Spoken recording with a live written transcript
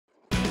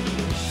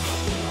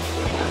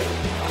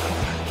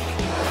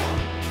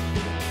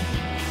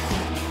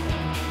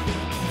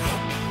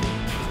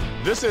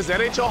This is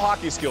NHL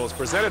Hockey Skills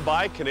presented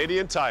by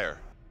Canadian Tire.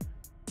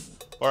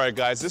 All right,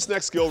 guys, this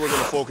next skill we're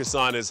going to focus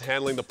on is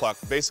handling the puck,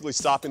 basically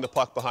stopping the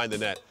puck behind the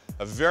net.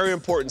 A very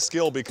important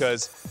skill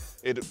because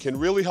it can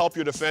really help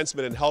your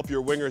defensemen and help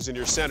your wingers in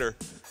your center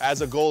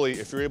as a goalie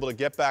if you're able to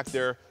get back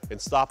there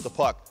and stop the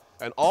puck.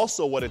 And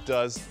also what it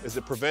does is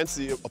it prevents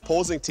the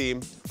opposing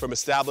team from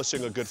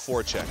establishing a good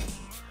forecheck.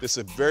 This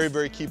is a very,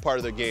 very key part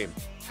of the game.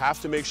 Have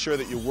to make sure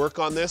that you work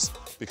on this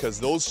because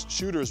those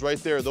shooters right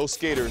there, those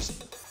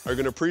skaters, are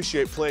going to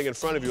appreciate playing in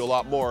front of you a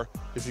lot more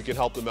if you can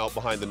help them out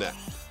behind the net.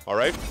 All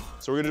right?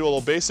 So we're going to do a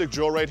little basic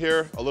drill right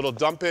here, a little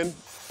dump in.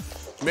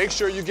 Make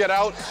sure you get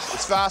out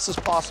as fast as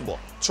possible.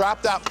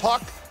 Trap that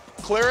puck,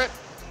 clear it,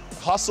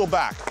 hustle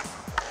back,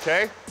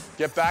 okay?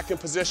 Get back in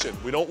position.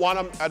 We don't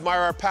want to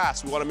admire our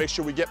pass. We want to make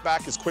sure we get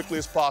back as quickly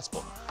as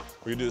possible.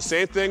 We're going to do the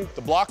same thing.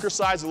 The blocker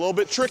side's a little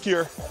bit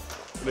trickier.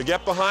 I'm going to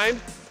get behind.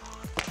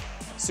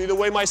 See the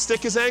way my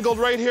stick is angled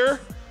right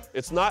here?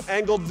 It's not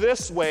angled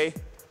this way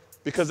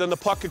because then the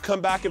puck could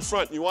come back in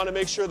front. You want to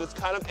make sure that's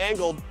kind of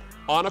angled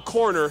on a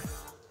corner.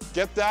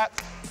 Get that,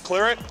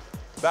 clear it,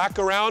 back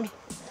around,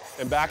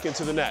 and back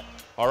into the net.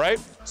 All right?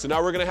 So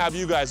now we're going to have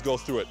you guys go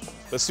through it.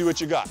 Let's see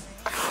what you got.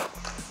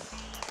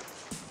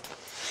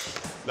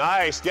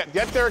 Nice. Get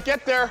there,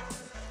 get there.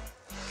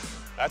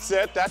 That's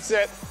it, that's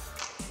it.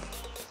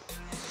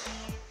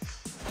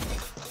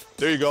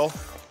 There you go.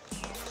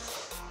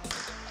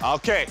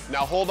 Okay,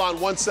 now hold on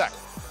one sec.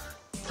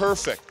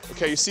 Perfect.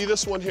 Okay, you see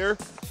this one here?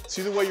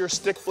 See the way your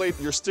stick blade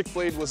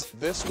was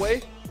this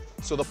way?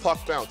 So the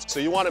puck bounced. So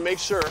you want to make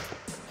sure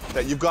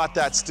that you've got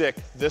that stick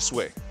this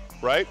way,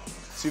 right?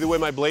 See the way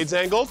my blade's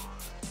angled?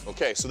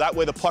 Okay, so that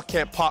way the puck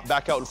can't pop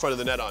back out in front of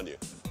the net on you,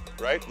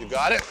 right? You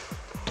got it?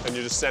 And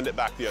you just send it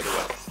back the other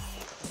way.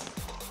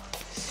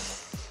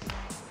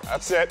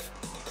 That's it.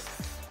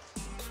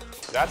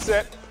 That's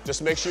it.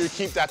 Just make sure you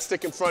keep that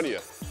stick in front of you,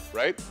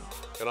 right?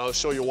 And I'll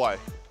show you why.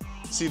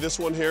 See this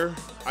one here?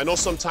 I know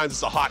sometimes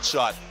it's a hot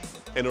shot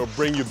and it'll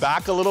bring you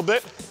back a little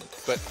bit,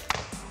 but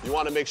you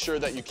want to make sure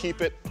that you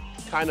keep it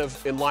kind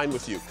of in line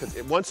with you.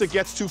 Because once it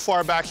gets too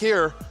far back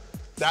here,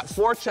 that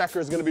forechecker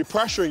is going to be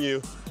pressuring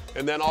you,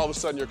 and then all of a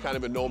sudden you're kind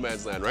of in no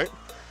man's land, right?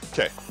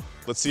 Okay,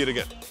 let's see it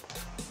again.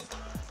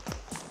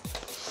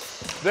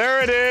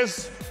 There it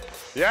is.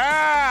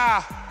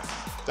 Yeah!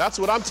 That's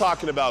what I'm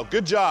talking about.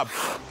 Good job.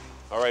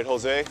 All right,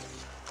 Jose.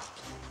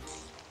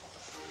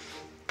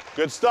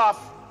 Good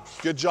stuff.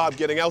 Good job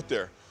getting out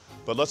there.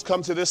 But let's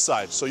come to this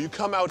side. So you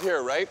come out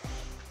here, right?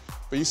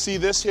 But you see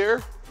this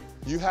here?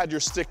 You had your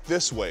stick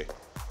this way.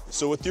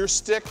 So with your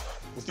stick,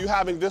 with you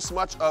having this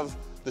much of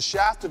the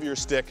shaft of your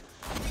stick,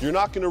 you're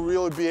not going to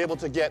really be able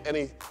to get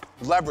any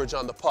leverage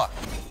on the puck,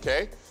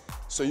 okay?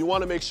 So you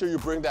want to make sure you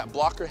bring that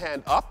blocker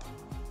hand up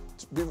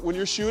when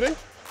you're shooting,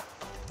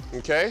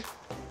 okay?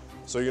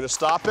 So you're going to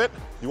stop it.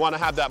 You want to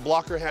have that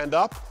blocker hand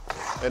up,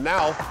 and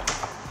now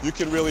you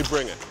can really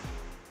bring it,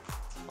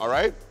 all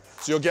right?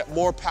 So you'll get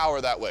more power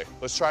that way.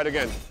 Let's try it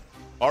again.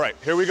 All right,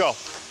 here we go.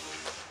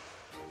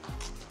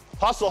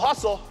 Hustle,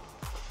 hustle.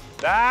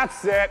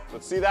 That's it.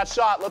 Let's see that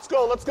shot. Let's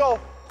go, let's go.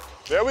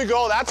 There we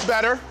go. That's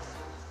better.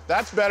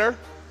 That's better.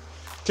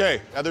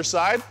 Okay, other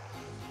side.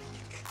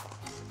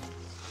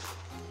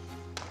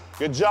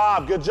 Good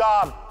job, good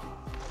job.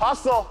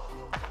 Hustle.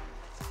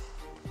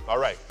 All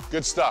right,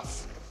 good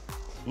stuff.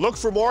 Look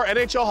for more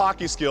NHL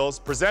Hockey Skills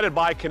presented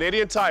by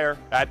Canadian Tire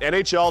at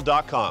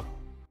nhl.com.